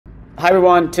Hi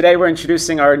everyone, today we're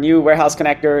introducing our new warehouse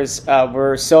connectors.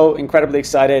 We're so incredibly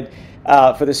excited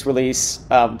for this release.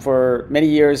 For many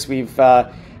years we've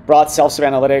brought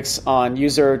self-serve analytics on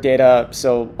user data,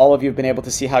 so all of you have been able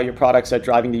to see how your products are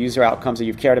driving the user outcomes that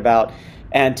you've cared about.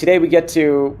 And today we get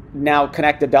to now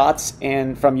connect the dots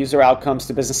from user outcomes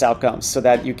to business outcomes so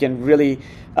that you can really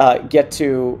get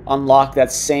to unlock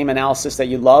that same analysis that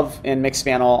you love in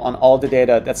Mixpanel on all the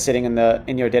data that's sitting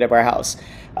in your data warehouse.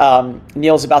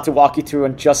 Neil's about to walk you through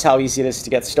on just how easy it is to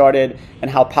get started and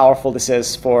how powerful this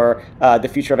is for the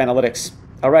future of analytics.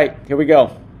 All right, here we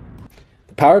go.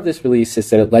 The power of this release is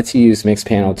that it lets you use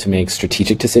Mixpanel to make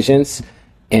strategic decisions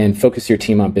and focus your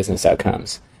team on business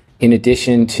outcomes, in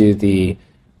addition to the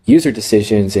user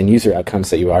decisions and user outcomes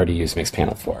that you already use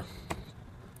Mixpanel for.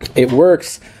 It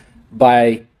works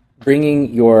by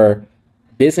bringing your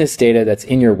business data that's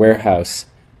in your warehouse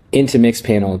into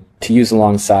Mixpanel to use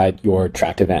alongside your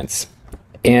tracked events.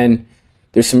 And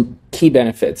there's some key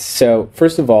benefits. So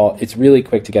first of all, it's really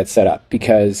quick to get set up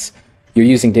because you're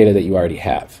using data that you already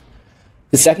have.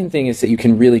 The second thing is that you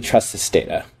can really trust this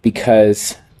data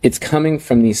because it's coming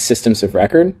from these systems of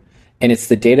record, and it's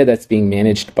the data that's being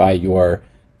managed by your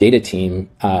data team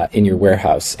in your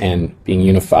warehouse and being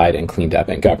unified and cleaned up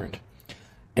and governed.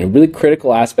 And a really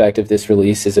critical aspect of this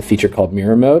release is a feature called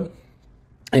mirror mode.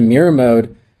 And mirror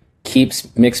mode keeps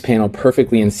Mixpanel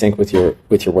perfectly in sync with your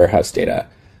warehouse data.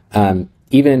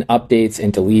 Even updates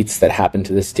and deletes that happen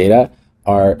to this data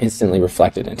are instantly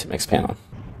reflected into Mixpanel.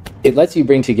 It lets you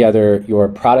bring together your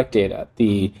product data,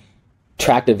 the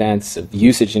tracked events of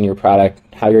usage in your product,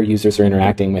 how your users are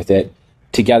interacting with it,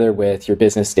 together with your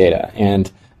business data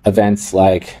and events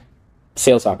like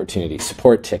sales opportunity,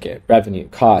 support ticket, revenue,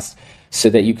 cost, so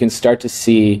that you can start to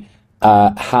see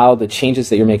how the changes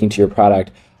that you're making to your product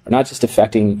are not just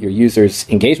affecting your users'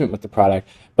 engagement with the product,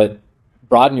 but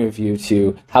broaden your view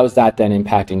to how is that then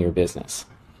impacting your business.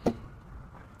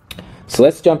 So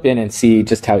let's jump in and see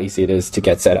just how easy it is to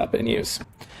get set up and use.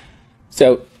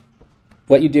 So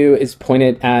what you do is point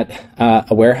it at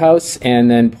a warehouse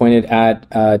and then point it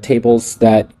at tables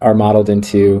that are modeled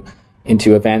into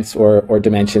events or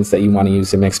dimensions that you want to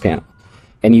use in Mixpanel.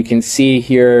 And you can see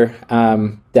here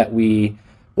that we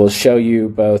will show you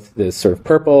both the sort of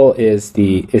purple is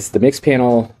the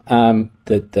Mixpanel,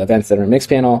 the events that are in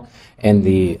Mixpanel, and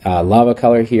the lava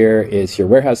color here is your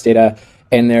warehouse data,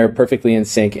 and they're perfectly in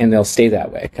sync, and they'll stay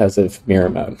that way because of mirror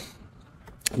mode.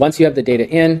 Once you have the data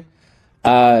in,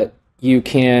 you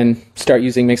can start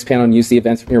using Mixpanel and use the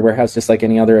events from your warehouse just like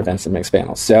any other events in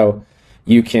Mixpanel. So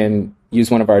you can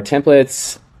use one of our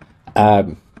templates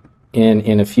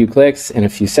in a few clicks, in a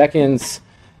few seconds.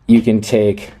 You can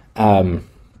take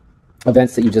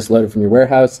events that you just loaded from your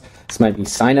warehouse. This might be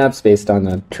signups based on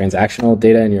the transactional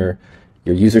data in your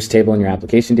users table in your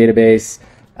application database,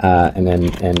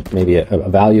 and maybe a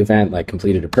value event like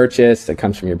completed a purchase that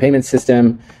comes from your payment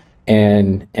system,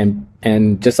 and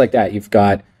just like that, you've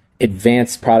got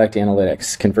advanced product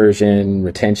analytics, conversion,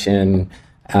 retention,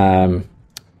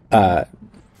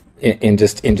 in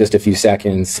just a few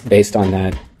seconds based on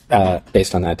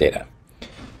that data.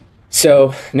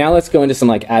 So now let's go into some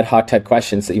like ad hoc type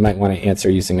questions that you might want to answer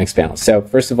using Mixpanel. So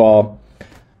first of all,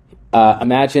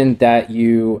 imagine that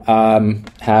you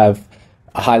have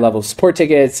a high level of support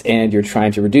tickets and you're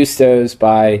trying to reduce those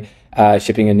by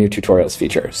shipping a new tutorials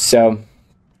feature. So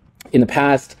in the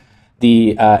past,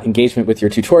 the engagement with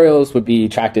your tutorials would be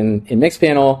tracked in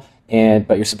Mixpanel,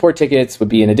 but your support tickets would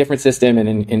be in a different system and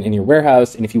in your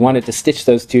warehouse. And if you wanted to stitch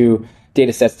those two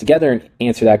data sets together and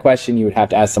answer that question, you would have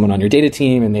to ask someone on your data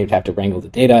team, and they would have to wrangle the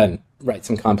data and write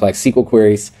some complex SQL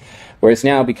queries. Whereas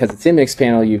now, because it's in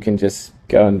Mixpanel, you can just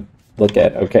go and look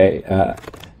at, okay,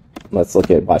 let's look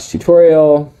at watch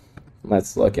tutorial.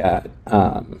 Let's look at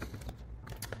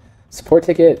support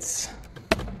tickets.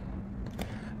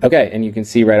 Okay, and you can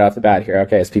see right off the bat here,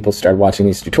 okay, as people start watching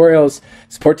these tutorials,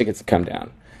 support tickets have come down.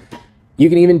 You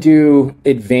can even do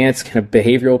advanced kind of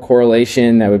behavioral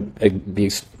correlation that would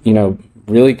be,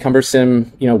 really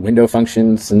cumbersome, window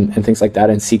functions and things like that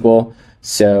in SQL.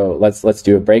 So let's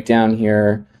do a breakdown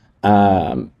here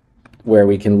where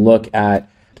we can look at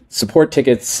support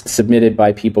tickets submitted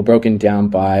by people broken down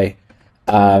by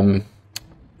how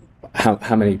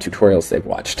many tutorials they've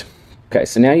watched. Okay,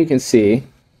 so now you can see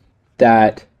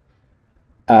that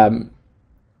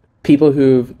people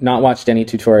who've not watched any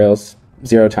tutorials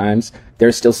 0 times,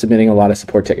 they're still submitting a lot of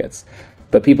support tickets.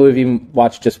 But people who've even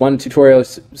watched just one tutorial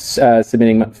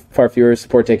submitting far fewer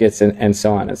support tickets, and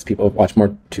so on. As people watch more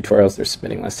tutorials, they're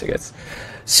submitting less tickets.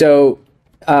 So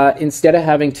instead of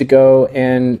having to go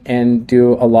and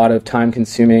do a lot of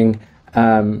time-consuming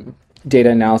data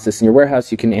analysis in your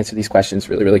warehouse, you can answer these questions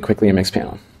really, really quickly in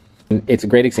Mixpanel. And it's a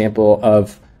great example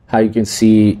of how you can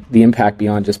see the impact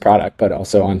beyond just product, but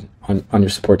also on your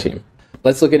support team.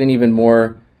 Let's look at an even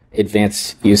more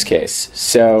advanced use case.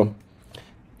 So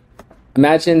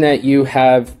imagine that you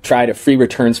have tried a free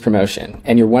returns promotion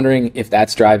and you're wondering if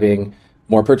that's driving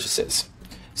more purchases.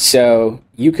 So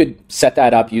you could set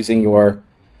that up using your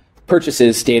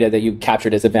purchases data that you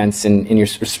captured as events in your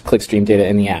clickstream data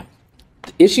in the app.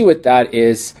 The issue with that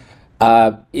is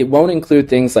it won't include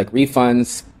things like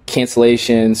refunds,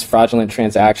 cancellations, fraudulent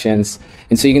transactions.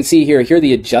 And so you can see here are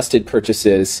the adjusted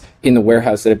purchases in the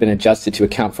warehouse that have been adjusted to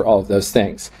account for all of those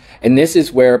things. And this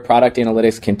is where product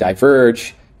analytics can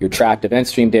diverge, your tracked event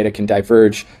stream data can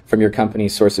diverge from your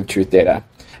company's source of truth data.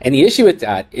 And the issue with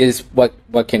that is what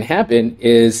can happen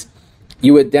is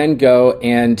you would then go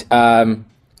and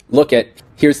look at,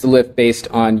 here's the lift based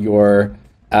on your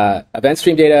event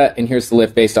stream data, and here's the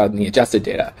lift based on the adjusted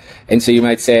data. And so you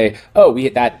might say, oh,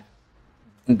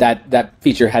 that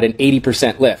feature had an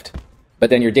 80% lift. But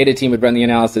then your data team would run the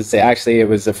analysis and say, actually, it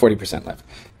was a 40% lift.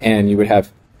 And you would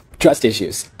have trust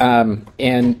issues.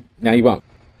 And now you won't.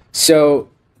 So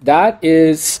that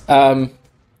is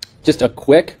just a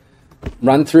quick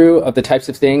run through of the types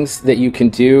of things that you can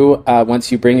do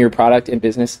once you bring your product and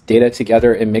business data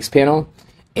together in Mixpanel.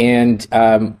 And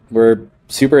we're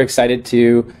super excited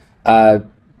to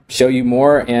show you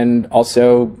more and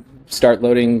also start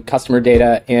loading customer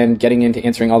data and getting into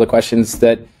answering all the questions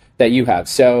that you have.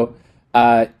 So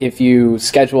if you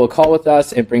schedule a call with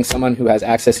us and bring someone who has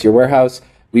access to your warehouse,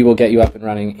 we will get you up and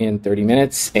running in 30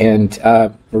 minutes. And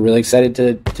we're really excited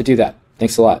to do that.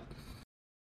 Thanks a lot.